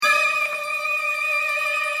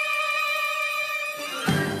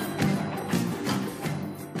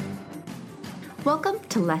Welcome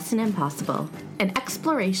to Lesson Impossible, an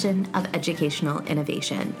exploration of educational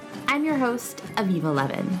innovation. I'm your host, Aviva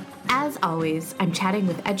Levin. As always, I'm chatting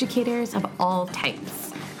with educators of all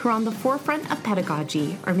types who are on the forefront of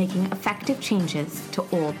pedagogy or making effective changes to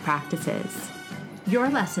old practices. Your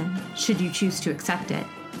lesson, should you choose to accept it,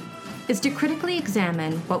 is to critically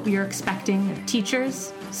examine what we are expecting of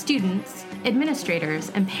teachers, students, administrators,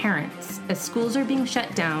 and parents as schools are being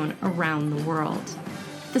shut down around the world.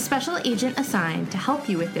 The special agent assigned to help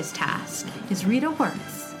you with this task is Rita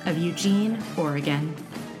Wirtz of Eugene, Oregon.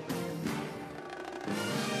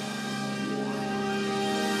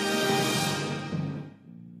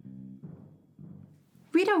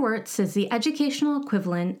 Rita Wirtz is the educational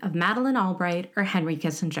equivalent of Madeleine Albright or Henry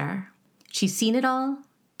Kissinger. She's seen it all,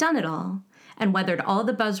 done it all, and weathered all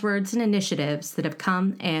the buzzwords and initiatives that have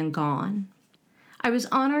come and gone. I was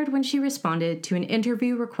honored when she responded to an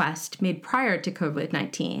interview request made prior to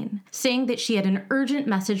COVID-19, saying that she had an urgent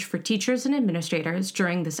message for teachers and administrators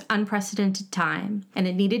during this unprecedented time, and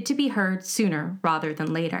it needed to be heard sooner rather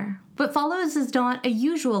than later. What follows is not a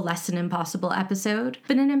usual Lesson Impossible episode,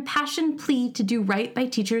 but an impassioned plea to do right by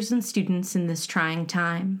teachers and students in this trying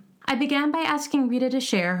time. I began by asking Rita to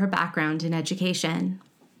share her background in education.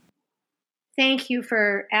 Thank you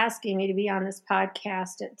for asking me to be on this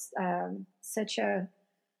podcast. It's such an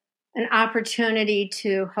opportunity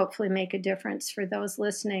to hopefully make a difference for those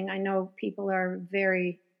listening. I know people are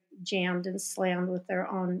very jammed and slammed with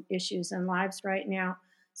their own issues and lives right now.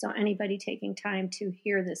 So anybody taking time to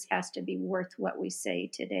hear this has to be worth what we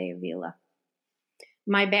say today, Avila.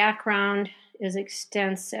 My background is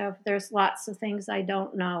extensive. There's lots of things I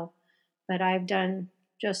don't know, but I've done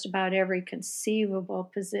just about every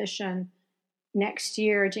conceivable position. Next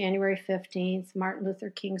year, January 15th, Martin Luther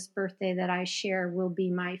King's birthday that I share will be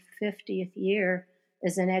my 50th year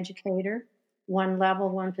as an educator, one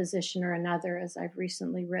level, one position or another, as I've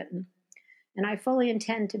recently written. And I fully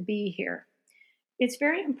intend to be here. It's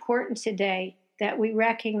very important today that we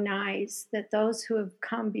recognize that those who have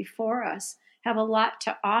come before us have a lot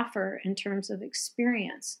to offer in terms of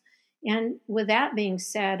experience. And with that being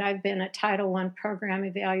said, I've been a Title I program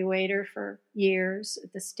evaluator for years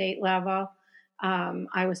at the state level.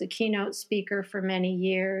 I was a keynote speaker for many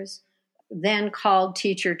years, then called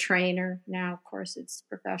teacher trainer. Now, of course, it's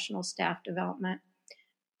professional staff development.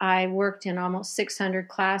 I worked in almost 600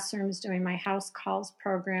 classrooms doing my house calls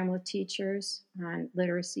program with teachers on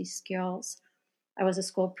literacy skills. I was a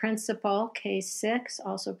school principal, K-6,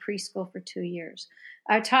 also preschool for 2 years.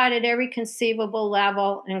 I taught at every conceivable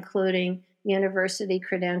level, including university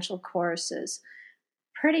credential courses.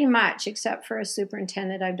 Pretty much, except for a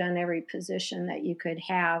superintendent, I've done every position that you could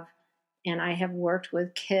have. And I have worked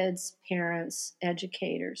with kids, parents,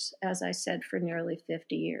 educators, as I said, for nearly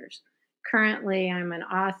 50 years. Currently, I'm an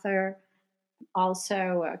author,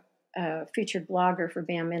 also a featured blogger for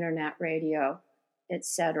BAM Internet Radio,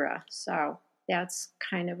 etc. So that's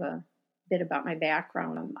kind of a bit about my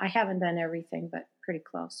background. I haven't done everything, but pretty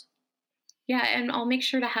close. Yeah, and I'll make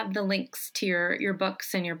sure to have the links to your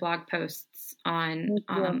books and your blog posts on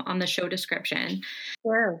the show description.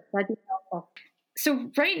 Sure, that'd be helpful.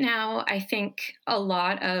 So right now, I think a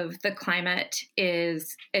lot of the climate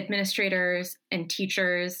is administrators and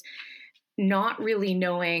teachers not really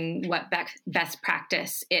knowing what best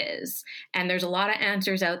practice is. And there's a lot of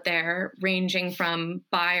answers out there ranging from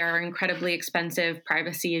buy our incredibly expensive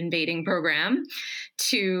privacy invading program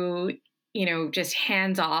to, just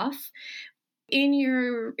hands off. In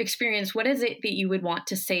your experience, what is it that you would want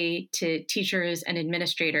to say to teachers and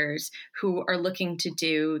administrators who are looking to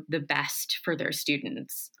do the best for their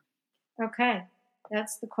students? Okay,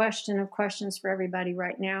 that's the question of questions for everybody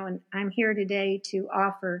right now. And I'm here today to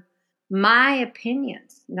offer my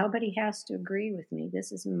opinions. Nobody has to agree with me.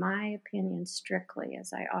 This is my opinion strictly,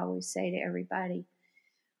 as I always say to everybody.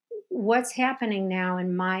 What's happening now,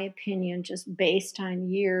 in my opinion, just based on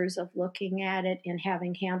years of looking at it and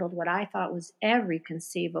having handled what I thought was every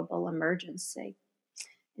conceivable emergency.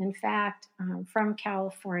 In fact, from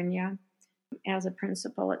California, as a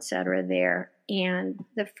principal, et cetera, there. And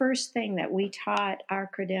the first thing that we taught our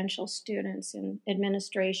credential students in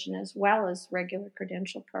administration, as well as regular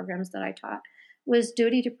credential programs that I taught, was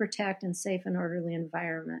duty to protect and safe and orderly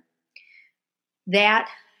environment. That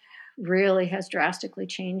really has drastically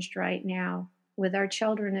changed right now. With our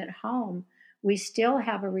children at home, we still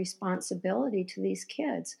have a responsibility to these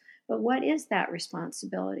kids. But what is that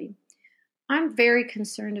responsibility? I'm very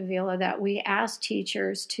concerned, Avila, that we ask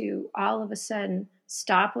teachers to all of a sudden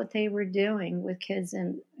stop what they were doing with kids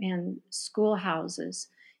in schoolhouses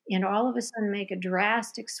and all of a sudden make a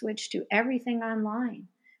drastic switch to everything online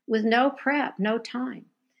with no prep, no time.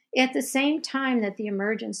 At the same time that the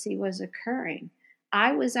emergency was occurring,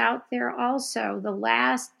 I was out there also the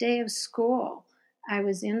last day of school. I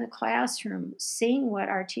was in the classroom seeing what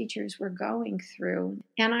our teachers were going through.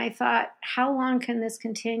 And I thought, how long can this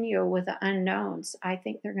continue with the unknowns? I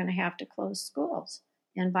think they're going to have to close schools.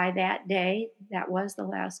 And by that day, that was the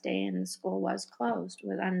last day, and the school was closed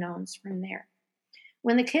with unknowns from there.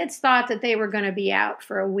 When the kids thought that they were going to be out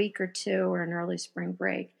for a week or two or an early spring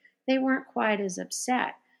break, they weren't quite as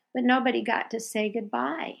upset, but nobody got to say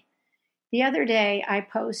goodbye. The other day, I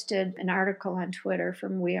posted an article on Twitter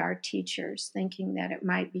from We Are Teachers, thinking that it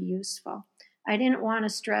might be useful. I didn't want to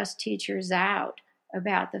stress teachers out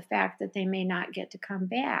about the fact that they may not get to come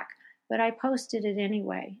back, but I posted it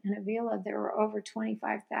anyway. And Avila, there were over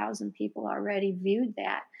 25,000 people already viewed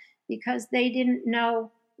that because they didn't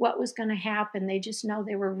know what was going to happen. They just know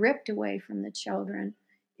they were ripped away from the children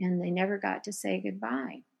and they never got to say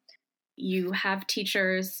goodbye. You have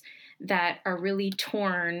teachers that are really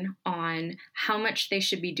torn on how much they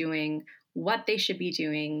should be doing, what they should be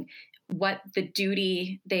doing, what the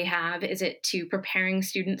duty they have. Is it to preparing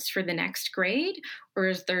students for the next grade, or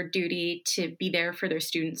is their duty to be there for their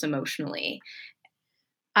students emotionally?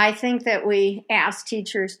 I think that we asked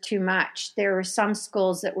teachers too much. There were some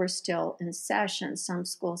schools that were still in session. Some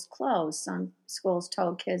schools closed. Some schools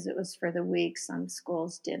told kids it was for the week. Some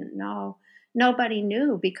schools didn't know. Nobody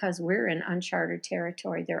knew because we're in uncharted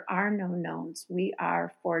territory. There are no knowns. We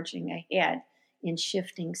are forging ahead in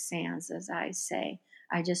shifting sands, as I say.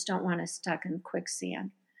 I just don't want us stuck in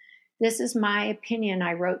quicksand. This is my opinion.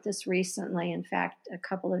 I wrote this recently. In fact, a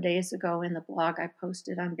couple of days ago in the blog I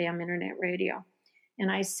posted on BAM Internet Radio.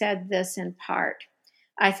 And I said this in part.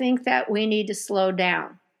 I think that we need to slow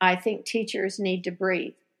down. I think teachers need to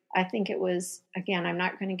breathe. I think it was, again, I'm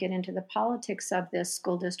not going to get into the politics of this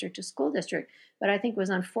school district to school district, but I think it was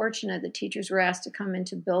unfortunate that teachers were asked to come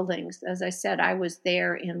into buildings. As I said, I was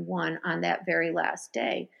there in one on that very last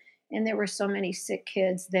day. And there were so many sick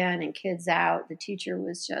kids then and kids out. The teacher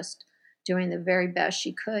was just doing the very best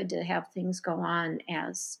she could to have things go on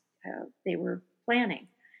as they were planning.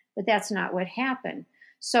 But that's not what happened.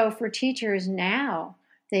 So for teachers now,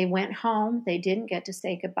 they went home. They didn't get to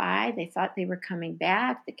say goodbye. They thought they were coming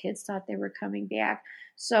back. The kids thought they were coming back.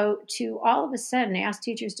 So to all of a sudden ask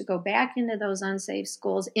teachers to go back into those unsafe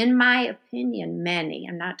schools, in my opinion, many,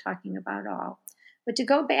 I'm not talking about all, but to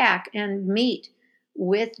go back and meet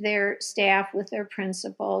with their staff, with their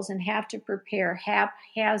principals, and have to prepare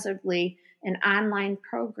haphazardly an online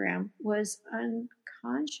program was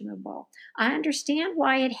unconscionable. I understand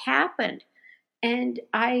why it happened. And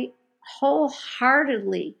I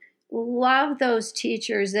wholeheartedly love those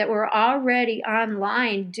teachers that were already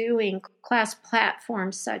online doing class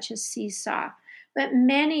platforms such as Seesaw. But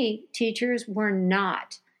many teachers were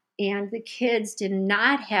not. And the kids did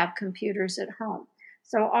not have computers at home.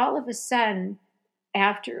 So all of a sudden,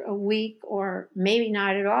 after a week or maybe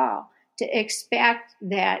not at all, to expect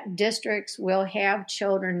that districts will have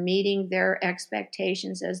children meeting their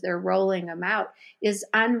expectations as they're rolling them out is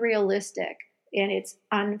unrealistic. And it's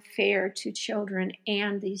unfair to children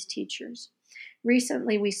and these teachers.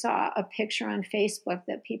 Recently, we saw a picture on Facebook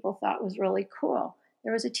that people thought was really cool.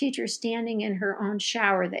 There was a teacher standing in her own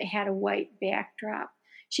shower that had a white backdrop.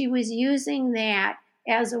 She was using that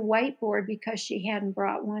as a whiteboard because she hadn't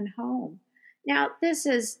brought one home. Now, this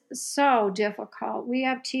is so difficult. We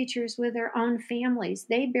have teachers with their own families.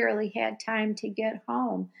 They barely had time to get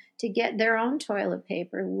home, to get their own toilet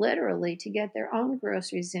paper, literally to get their own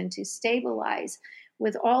groceries in, to stabilize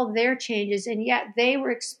with all their changes, and yet they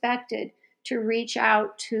were expected to reach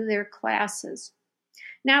out to their classes.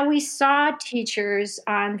 Now, we saw teachers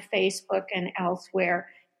on Facebook and elsewhere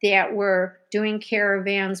that were doing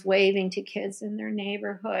caravans, waving to kids in their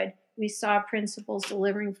neighborhood. We saw principals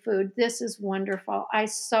delivering food. This is wonderful. I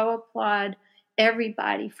so applaud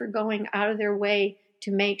everybody for going out of their way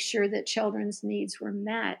to make sure that children's needs were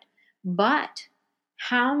met. But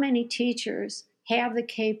how many teachers have the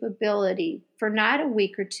capability for not a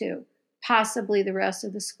week or two, possibly the rest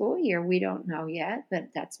of the school year? We don't know yet, but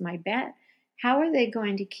that's my bet. How are they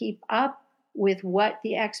going to keep up with what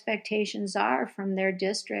the expectations are from their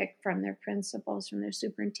district, from their principals, from their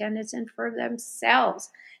superintendents, and for themselves?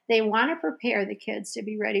 They want to prepare the kids to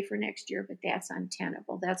be ready for next year, but that's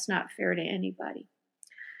untenable. That's not fair to anybody.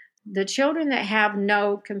 The children that have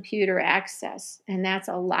no computer access, and that's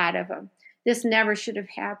a lot of them, this never should have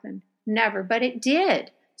happened. Never, but it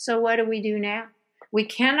did. So what do we do now? We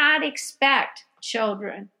cannot expect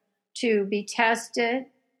children to be tested,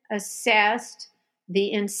 assessed,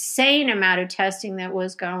 the insane amount of testing that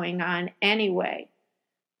was going on anyway.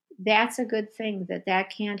 That's a good thing that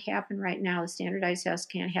can't happen right now. The standardized tests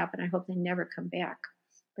can't happen. I hope they never come back.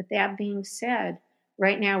 But that being said,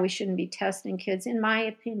 right now we shouldn't be testing kids, in my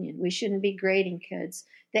opinion. We shouldn't be grading kids.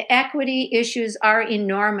 The equity issues are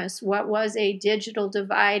enormous. What was a digital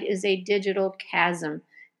divide is a digital chasm.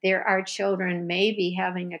 There are children maybe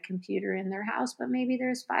having a computer in their house, but maybe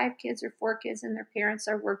there's 5 kids or 4 kids and their parents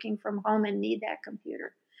are working from home and need that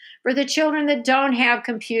computer. For the children that don't have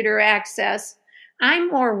computer access, I'm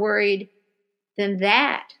more worried than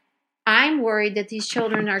that. I'm worried that these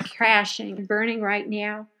children are crashing, burning right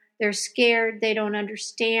now. They're scared. They don't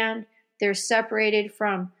understand. They're separated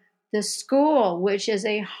from the school, which is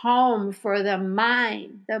a home for the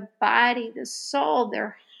mind, the body, the soul,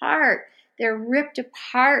 their heart. They're ripped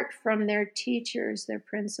apart from their teachers, their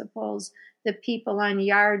principals, the people on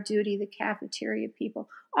yard duty, the cafeteria people.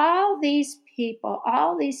 All these people,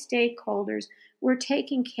 all these stakeholders, we're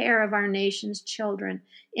taking care of our nation's children.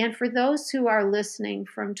 And for those who are listening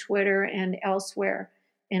from Twitter and elsewhere,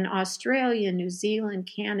 in Australia, New Zealand,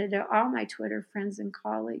 Canada, all my Twitter friends and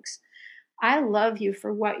colleagues, I love you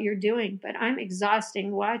for what you're doing, but I'm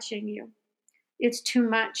exhausting watching you. It's too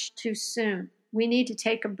much too soon. We need to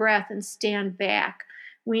take a breath and stand back.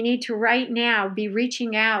 We need to right now be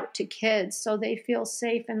reaching out to kids so they feel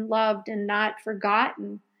safe and loved and not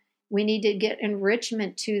forgotten. We need to get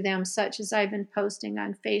enrichment to them, such as I've been posting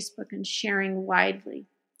on Facebook and sharing widely.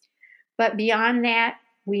 But beyond that,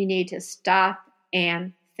 we need to stop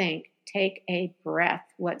and think. Take a breath.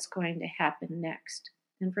 What's going to happen next?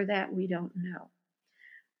 And for that, we don't know.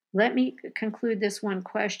 Let me conclude this one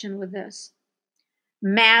question with this.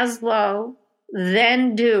 Maslow,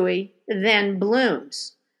 then Dewey, then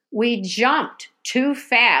Bloom's. We jumped too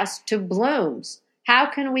fast to Bloom's. How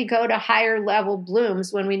can we go to higher level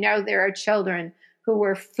Bloom's when we know there are children who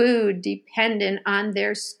were food dependent on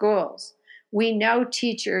their schools? We know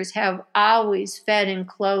teachers have always fed and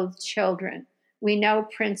clothed children. We know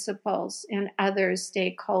principals and other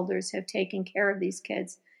stakeholders have taken care of these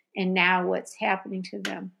kids, and now what's happening to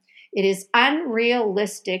them? It is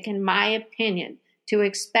unrealistic, in my opinion, to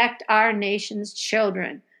expect our nation's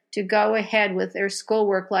children to go ahead with their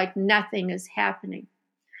schoolwork like nothing is happening.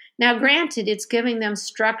 Now, granted, it's giving them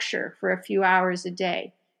structure for a few hours a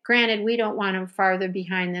day. Granted, we don't want them farther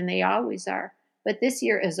behind than they always are. But this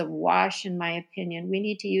year is a wash, in my opinion. We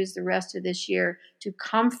need to use the rest of this year to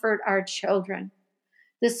comfort our children.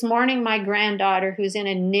 This morning, my granddaughter, who's in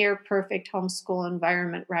a near perfect homeschool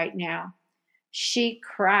environment right now, she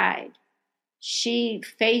cried. She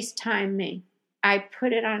FaceTimed me. I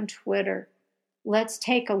put it on Twitter. Let's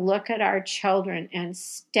take a look at our children and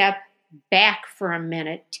step back for a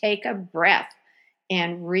minute, take a breath,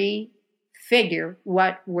 and refigure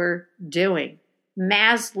what we're doing.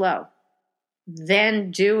 Maslow,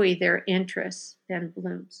 then Dewey, their interests, then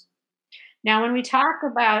Bloom's. Now, when we talk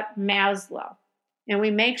about Maslow, and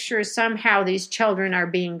we make sure somehow these children are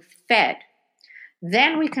being fed,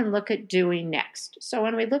 then we can look at Dewey next. So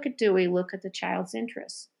when we look at Dewey, look at the child's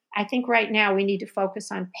interests. I think right now we need to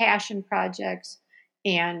focus on passion projects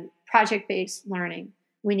and project-based learning.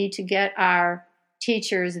 We need to get our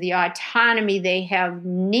teachers the autonomy they have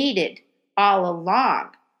needed all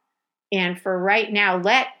along. And for right now,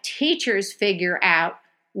 let teachers figure out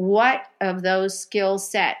what of those skill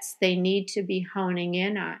sets they need to be honing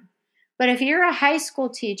in on. But if you're a high school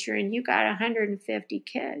teacher and you got 150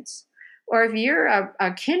 kids, or if you're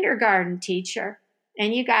a kindergarten teacher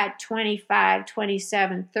and you got 25,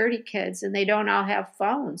 27, 30 kids and they don't all have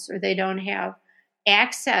phones or they don't have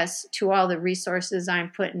access to all the resources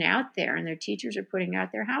I'm putting out there and their teachers are putting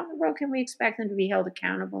out there, how in the world can we expect them to be held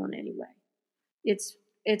accountable in any way?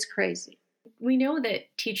 It's crazy. We know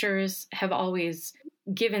that teachers have always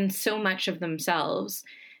given so much of themselves.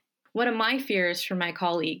 One of my fears for my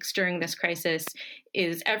colleagues during this crisis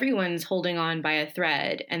is everyone's holding on by a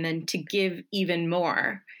thread, and then to give even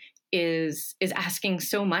more is asking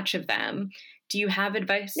so much of them. Do you have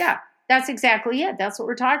advice? Yeah, that's exactly it. That's what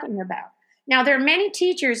we're talking about. Now, there are many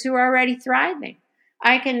teachers who are already thriving.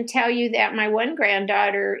 I can tell you that my one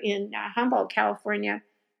granddaughter in Humboldt, California,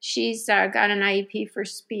 she's got an IEP for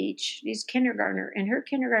speech. She's kindergartner, and her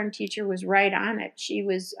kindergarten teacher was right on it. She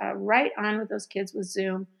was right on with those kids with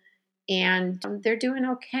Zoom, and they're doing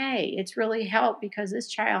okay. It's really helped because this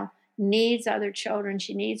child needs other children.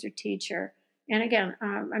 She needs her teacher. And again,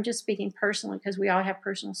 I'm just speaking personally because we all have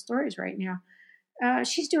personal stories right now.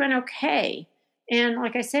 She's doing okay. And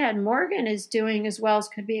like I said, Morgan is doing as well as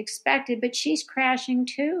could be expected, but she's crashing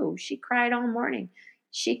too. She cried all morning.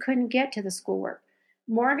 She couldn't get to the schoolwork.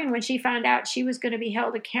 Morgan, when she found out she was going to be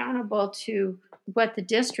held accountable to what the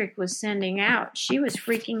district was sending out, she was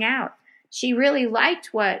freaking out. she really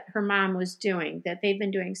liked what her mom was doing, that they've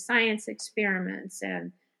been doing science experiments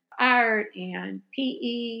and art and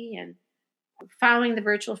PE and following the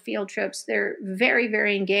virtual field trips. They're very,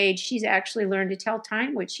 very engaged. She's actually learned to tell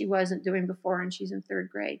time, which she wasn't doing before, and she's in third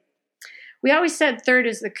grade. We always said third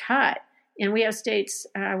is the cut, and we have states,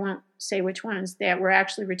 I won't say which ones, that we're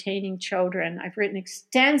actually retaining children. I've written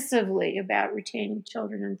extensively about retaining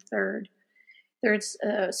children in third. Third's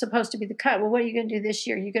supposed to be the cut. Well, what are you going to do this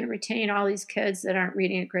year? You're going to retain all these kids that aren't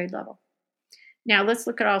reading at grade level. Now, let's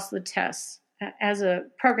look at also the tests. As a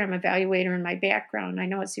program evaluator in my background, I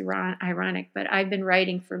know it's ironic, but I've been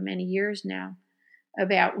writing for many years now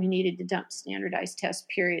about we needed to dump standardized test,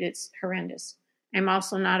 period. It's horrendous. I'm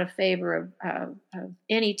also not a favor of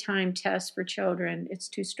any time tests for children. It's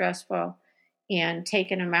too stressful. And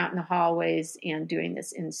taking them out in the hallways and doing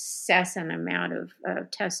this incessant amount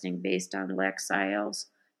of testing based on Lex-IELTS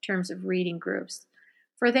in terms of reading groups.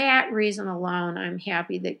 For that reason alone, I'm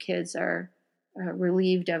happy that kids are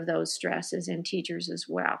relieved of those stresses, and teachers as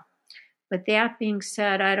well. But that being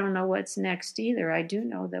said, I don't know what's next either. I do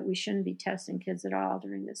know that we shouldn't be testing kids at all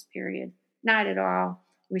during this period. Not at all.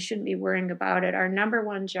 We shouldn't be worrying about it. Our number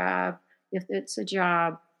one job, if it's a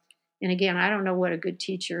job, and again, I don't know what a good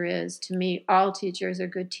teacher is. To me, all teachers are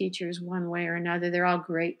good teachers one way or another. They're all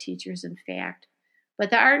great teachers, in fact. But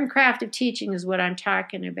the art and craft of teaching is what I'm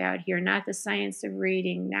talking about here, not the science of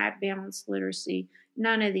reading, not balanced literacy,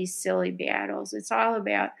 none of these silly battles. It's all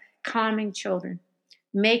about calming children,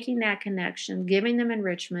 making that connection, giving them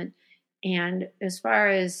enrichment. And as far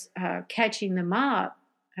as catching them up,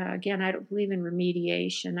 again, I don't believe in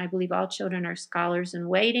remediation. I believe all children are scholars in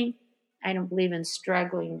waiting. I don't believe in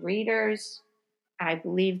struggling readers. I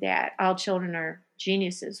believe that all children are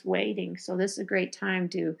geniuses waiting. So this is a great time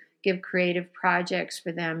to give creative projects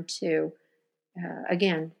for them to,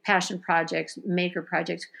 again, passion projects, maker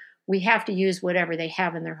projects. We have to use whatever they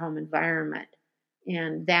have in their home environment.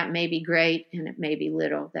 And that may be great and it may be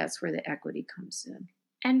little. That's where the equity comes in.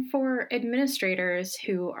 And for administrators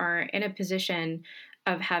who are in a position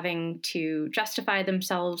of having to justify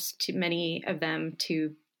themselves, to many of them,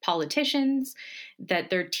 to politicians, that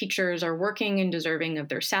their teachers are working and deserving of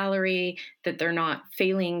their salary, that they're not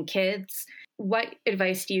failing kids, what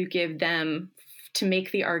advice do you give them to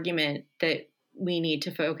make the argument that we need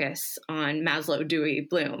to focus on Maslow, Dewey,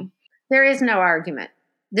 Bloom? There is no argument.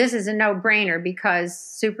 This is a no-brainer because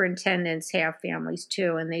superintendents have families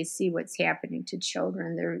too, and they see what's happening to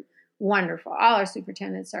children. They're wonderful. All our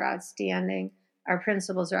superintendents are outstanding. Our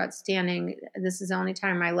principals are outstanding. This is the only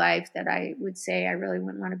time in my life that I would say I really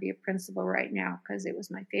wouldn't want to be a principal right now because it was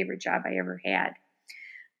my favorite job I ever had.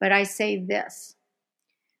 But I say this,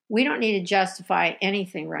 we don't need to justify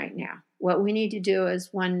anything right now. What we need to do as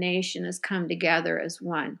one nation is come together as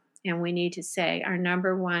one. And we need to say our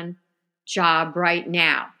number one job right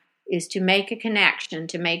now is to make a connection,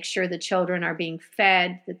 to make sure the children are being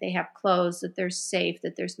fed, that they have clothes, that they're safe,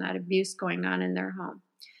 that there's not abuse going on in their home.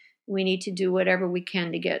 We need to do whatever we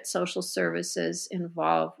can to get social services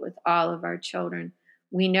involved with all of our children.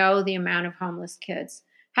 We know the amount of homeless kids.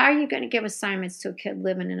 How are you going to give assignments to a kid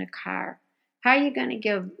living in a car? How are you going to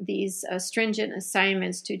give these stringent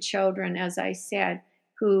assignments to children, as I said,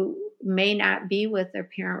 who may not be with their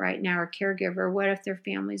parent right now or caregiver? What if their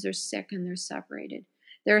families are sick and they're separated?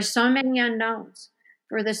 There are so many unknowns.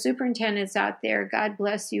 For the superintendents out there, God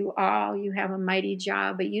bless you all. You have a mighty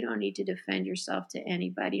job, but you don't need to defend yourself to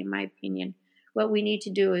anybody, in my opinion. What we need to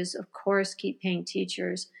do is, of course, keep paying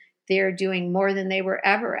teachers. They're doing more than they were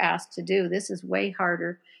ever asked to do. This is way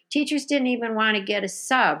harder. Teachers didn't even want to get a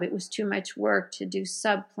sub. It was too much work to do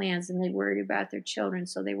sub plans, and they worried about their children,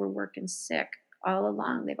 so they were working sick all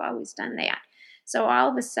along. They've always done that. So all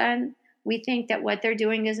of a sudden, we think that what they're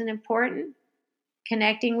doing isn't important,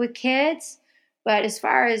 connecting with kids. But as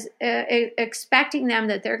far as expecting them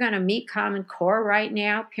that they're going to meet Common Core right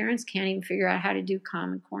now, parents can't even figure out how to do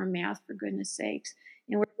Common Core math, for goodness sakes.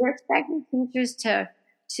 And we're expecting teachers to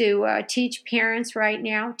teach parents right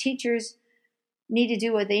now. Teachers need to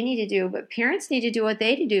do what they need to do, but parents need to do what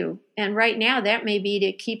they need to do. And right now, that may be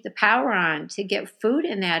to keep the power on, to get food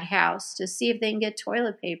in that house, to see if they can get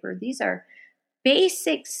toilet paper. These are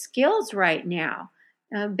basic skills right now.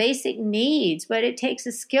 Basic needs, but it takes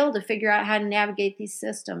a skill to figure out how to navigate these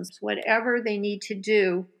systems, whatever they need to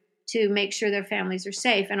do to make sure their families are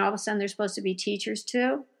safe. And all of a sudden, they're supposed to be teachers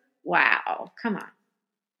too? Wow, come on.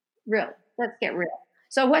 Really, let's get real.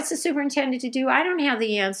 So what's the superintendent to do? I don't have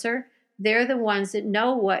the answer. They're the ones that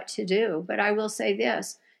know what to do. But I will say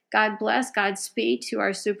this, God bless, Godspeed to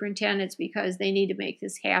our superintendents because they need to make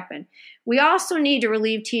this happen. We also need to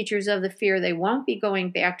relieve teachers of the fear they won't be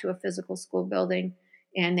going back to a physical school building.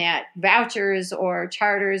 and that vouchers or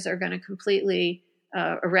charters are going to completely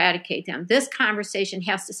eradicate them. This conversation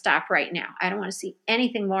has to stop right now. I don't want to see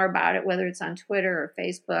anything more about it, whether it's on Twitter or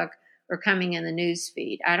Facebook or coming in the news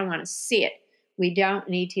feed. I don't want to see it. We don't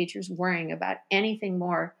need teachers worrying about anything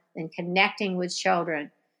more than connecting with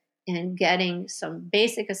children and getting some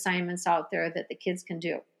basic assignments out there that the kids can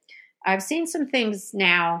do. I've seen some things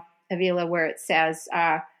now, Avila, where it says,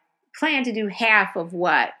 plan to do half of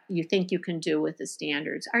what you think you can do with the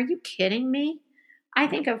standards. Are you kidding me? I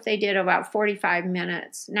think if they did about 45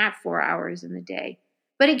 minutes, not 4 hours in the day.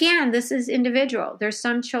 But again, this is individual. There's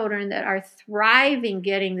some children that are thriving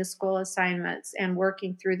getting the school assignments and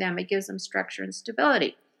working through them. It gives them structure and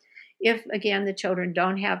stability. If, again, the children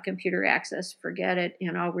don't have computer access, forget it,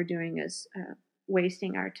 and all we're doing is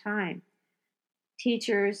wasting our time.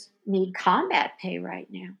 Teachers need combat pay right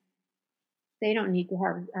now. They don't need to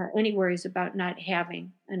have any worries about not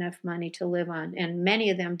having enough money to live on. And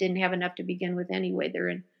many of them didn't have enough to begin with anyway. They're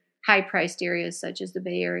in high-priced areas such as the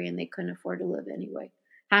Bay Area, and they couldn't afford to live anyway.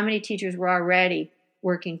 How many teachers were already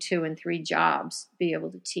working 2 and 3 jobs to be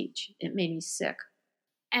able to teach? It made me sick.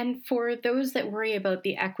 And for those that worry about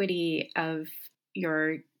the equity of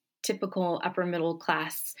your typical upper middle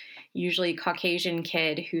class, usually Caucasian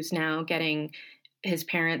kid who's now getting his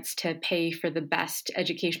parents to pay for the best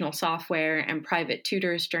educational software and private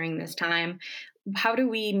tutors during this time, how do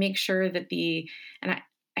we make sure that and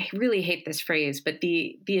I really hate this phrase, but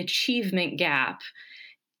the achievement gap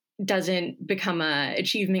doesn't become a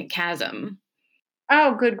achievement chasm?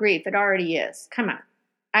 Oh, good grief, it already is. Come on.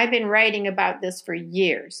 I've been writing about this for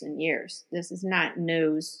years and years. This is not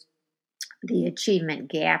news. The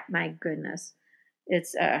achievement gap, my goodness.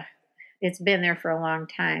 It's been there for a long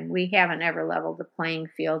time. We haven't ever leveled the playing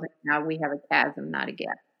field. Now we have a chasm, not a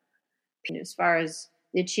gap. As far as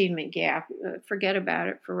the achievement gap, forget about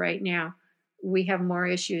it for right now. We have more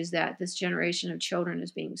issues that this generation of children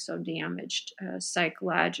is being so damaged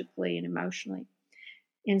psychologically and emotionally.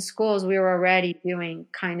 In schools, we were already doing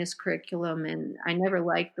kindness curriculum, and I never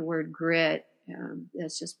liked the word grit.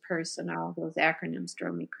 That's just personal. Those acronyms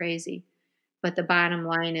drove me crazy. But the bottom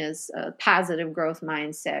line is positive growth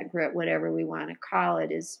mindset, grit, whatever we want to call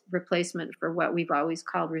it, is replacement for what we've always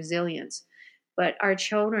called resilience. But our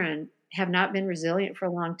children have not been resilient for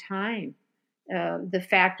a long time. The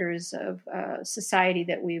factors of society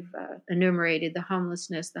that we've enumerated, the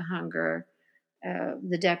homelessness, the hunger,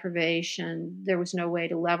 the deprivation, there was no way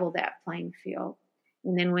to level that playing field.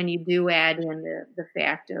 And then when you do add in the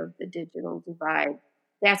fact of the digital divide,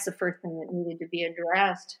 that's the first thing that needed to be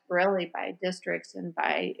addressed, really, by districts and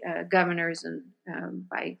by governors and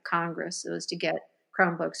by Congress. It was to get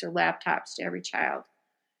Chromebooks or laptops to every child.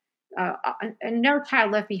 And no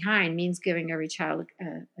child left behind means giving every child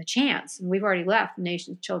a chance. And we've already left the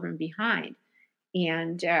nation's children behind.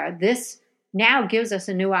 And this now gives us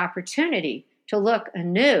a new opportunity to look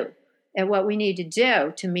anew at what we need to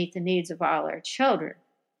do to meet the needs of all our children.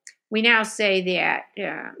 We now say that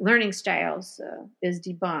learning styles is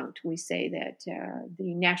debunked. We say that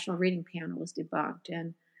the National Reading Panel is debunked,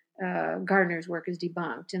 and Gardner's work is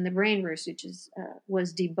debunked, and the brain research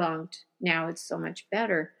was debunked. Now it's so much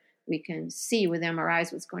better. We can see with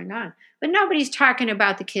MRIs what's going on. But nobody's talking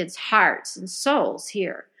about the kids' hearts and souls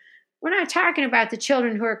here. We're not talking about the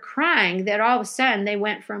children who are crying that all of a sudden they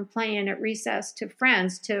went from playing at recess to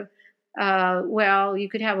friends to you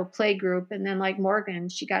could have a play group, and then like Morgan,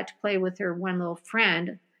 she got to play with her one little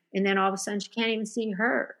friend, and then all of a sudden she can't even see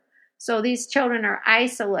her. So these children are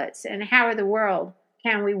isolates, and how in the world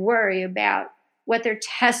can we worry about what their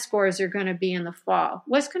test scores are going to be in the fall?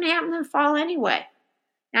 What's going to happen in the fall anyway?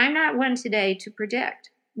 Now, I'm not one today to predict,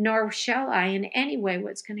 nor shall I in any way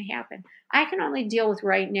what's going to happen. I can only deal with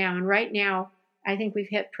right now, and right now I think we've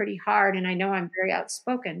hit pretty hard, and I know I'm very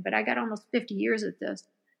outspoken, but I got almost 50 years at this.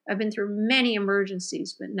 I've been through many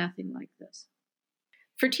emergencies, but nothing like this.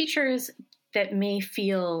 For teachers that may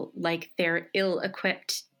feel like they're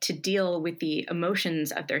ill-equipped to deal with the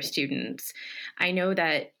emotions of their students, I know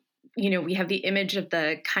that, we have the image of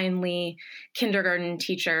the kindly kindergarten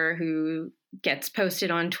teacher who gets posted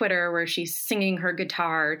on Twitter where she's singing her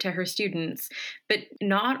guitar to her students, but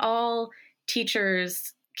not all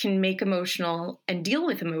teachers can make emotional and deal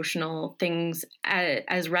with emotional things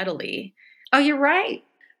as readily. Oh, you're right.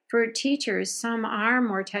 For teachers, some are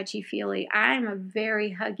more touchy-feely. I'm a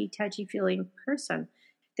very huggy, touchy-feely person.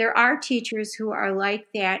 There are teachers who are like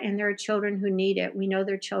that, and there are children who need it. We know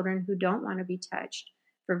there are children who don't want to be touched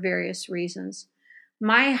for various reasons.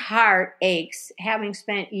 My heart aches, having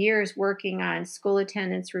spent years working on School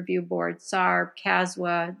Attendance Review Board, SARB,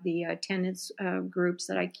 CASWA, the attendance groups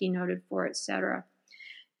that I keynoted for, etc.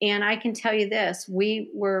 And I can tell you this, we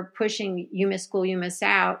were pushing you miss school, you miss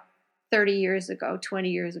out 30 years ago, 20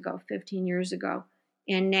 years ago, 15 years ago.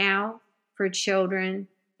 And now for children,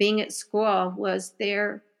 being at school was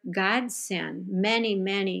their godsend.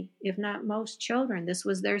 Many, if not most children, this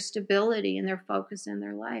was their stability and their focus in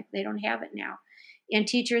their life. They don't have it now. And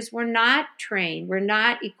teachers were not trained, were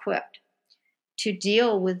not equipped to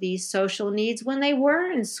deal with these social needs when they were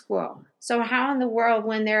in school. So how in the world,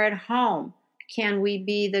 when they're at home, can we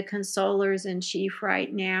be the consolers in chief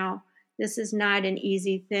right now? This is not an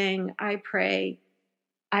easy thing. I pray.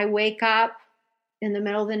 I wake up in the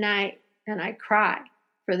middle of the night and I cry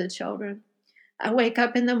for the children. I wake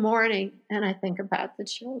up in the morning and I think about the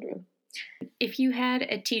children. If you had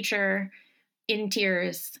a teacher in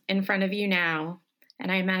tears in front of you now,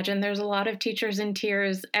 and I imagine there's a lot of teachers in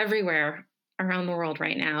tears everywhere around the world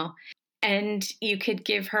right now, and you could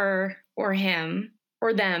give her or him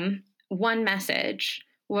or them one message,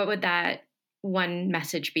 what would that one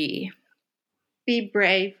message be? Be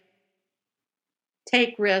brave.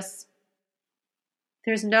 Take risks.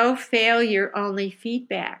 There's no failure, only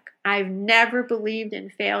feedback. I've never believed in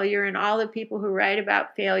failure, and all the people who write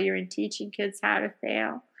about failure and teaching kids how to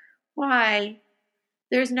fail. Why?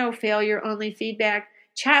 There's no failure, only feedback.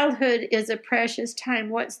 Childhood is a precious time.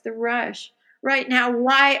 What's the rush? Right now,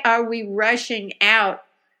 why are we rushing out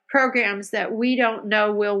programs that we don't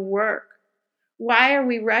know will work? Why are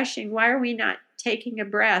we rushing? Why are we not taking a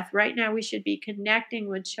breath? Right now, we should be connecting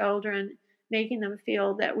with children, making them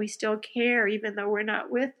feel that we still care, even though we're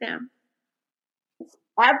not with them. It's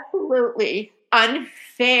absolutely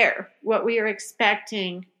unfair what we are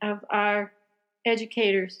expecting of our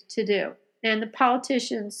educators to do. And the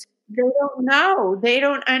politicians, they don't know. They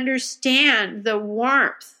don't understand the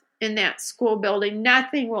warmth in that school building.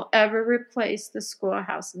 Nothing will ever replace the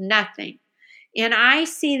schoolhouse. Nothing. And I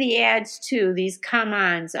see the ads too, these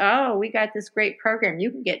come-ons. Oh, we got this great program. You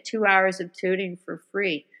can get 2 hours of tutoring for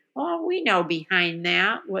free. Oh, we know behind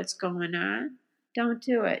that what's going on. Don't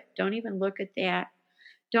do it. Don't even look at that.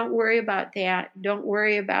 Don't worry about that. Don't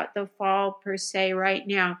worry about the fall per se right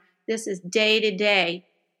now. This is day to day,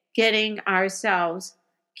 getting ourselves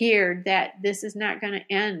geared that this is not going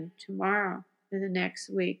to end tomorrow or the next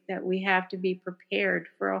week, that we have to be prepared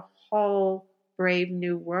for a whole brave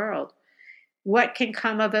new world. What can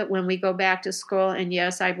come of it when we go back to school? And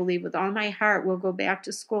yes, I believe with all my heart we'll go back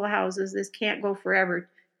to schoolhouses. This can't go forever.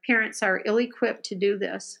 Parents are ill-equipped to do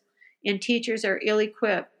this, and teachers are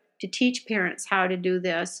ill-equipped to teach parents how to do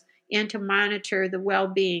this and to monitor the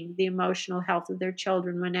well-being, the emotional health of their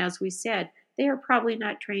children when, as we said, they are probably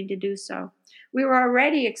not trained to do so. We were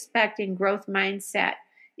already expecting growth mindset.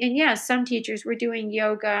 And yes, some teachers were doing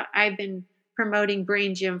yoga. I've been promoting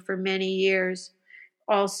Brain Gym for many years.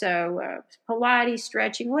 Also, Pilates,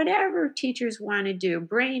 stretching, whatever teachers want to do.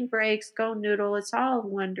 Brain breaks, go noodle, it's all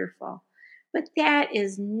wonderful. But that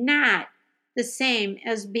is not the same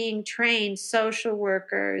as being trained social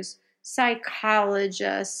workers,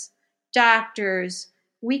 psychologists, doctors.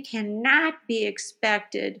 We cannot be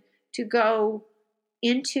expected to go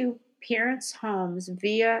into parents' homes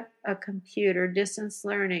via a computer, distance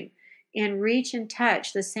learning, and reach and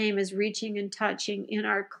touch the same as reaching and touching in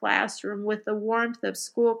our classroom with the warmth of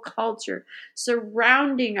school culture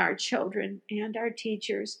surrounding our children and our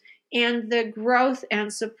teachers, and the growth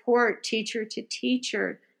and support teacher to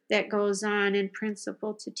teacher that goes on and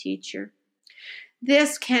principal to teacher.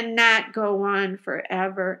 This cannot go on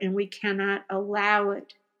forever, and we cannot allow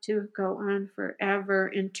it to go on forever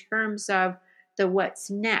in terms of the what's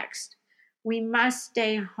next. We must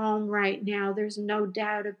stay home right now. There's no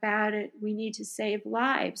doubt about it. We need to save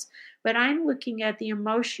lives. But I'm looking at the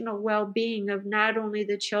emotional well-being of not only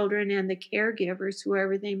the children and the caregivers,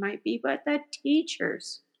 whoever they might be, but the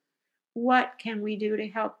teachers. What can we do to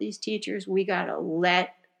help these teachers? We got to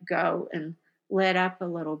let go and let up a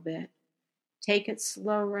little bit. Take it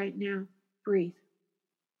slow right now. Breathe.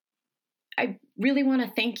 I really want to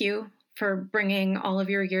thank you for bringing all of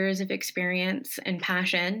your years of experience and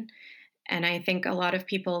passion. And I think a lot of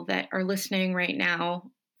people that are listening right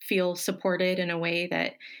now feel supported in a way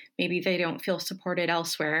that maybe they don't feel supported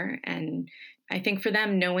elsewhere. And I think for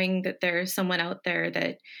them, knowing that there's someone out there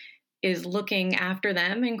that is looking after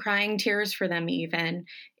them and crying tears for them even,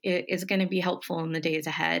 it is going to be helpful in the days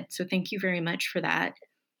ahead. So thank you very much for that.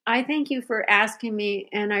 I thank you for asking me,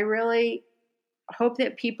 and I really hope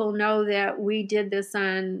that people know that we did this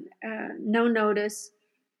on no notice.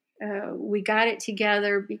 We got it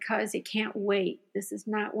together because it can't wait. This is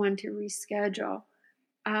not one to reschedule.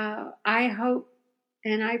 I hope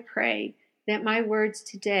and I pray that my words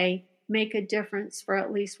today make a difference for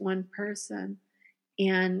at least one person.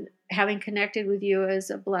 And having connected with you is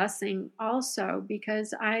a blessing also,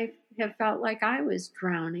 because I have felt like I was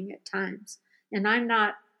drowning at times. And I'm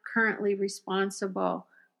not currently responsible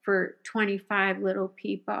for 25 little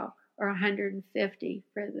people or 150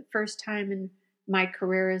 for the first time in my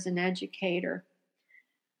career as an educator.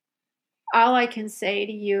 All I can say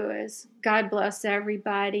to you is God bless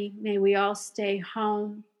everybody. May we all stay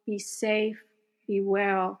home, be safe, be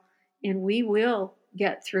well, and we will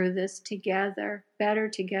get through this together. Better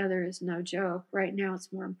together is no joke. Right now,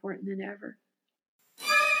 it's more important than ever.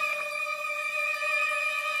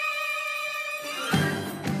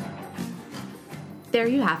 There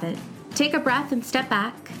you have it. Take a breath and step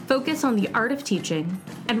back, focus on the art of teaching,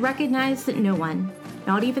 and recognize that no one,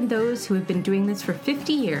 not even those who have been doing this for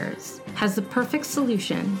 50 years, has the perfect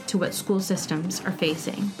solution to what school systems are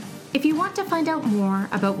facing. If you want to find out more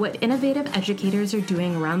about what innovative educators are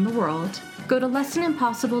doing around the world, go to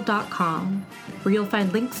lessonimpossible.com, where you'll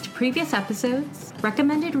find links to previous episodes,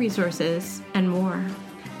 recommended resources, and more.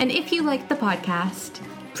 And if you liked the podcast,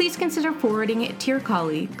 please consider forwarding it to your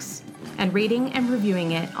colleagues and rating and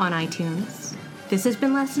reviewing it on iTunes. This has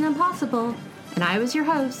been Lesson Impossible, and I was your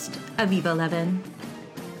host, Aviva Levin.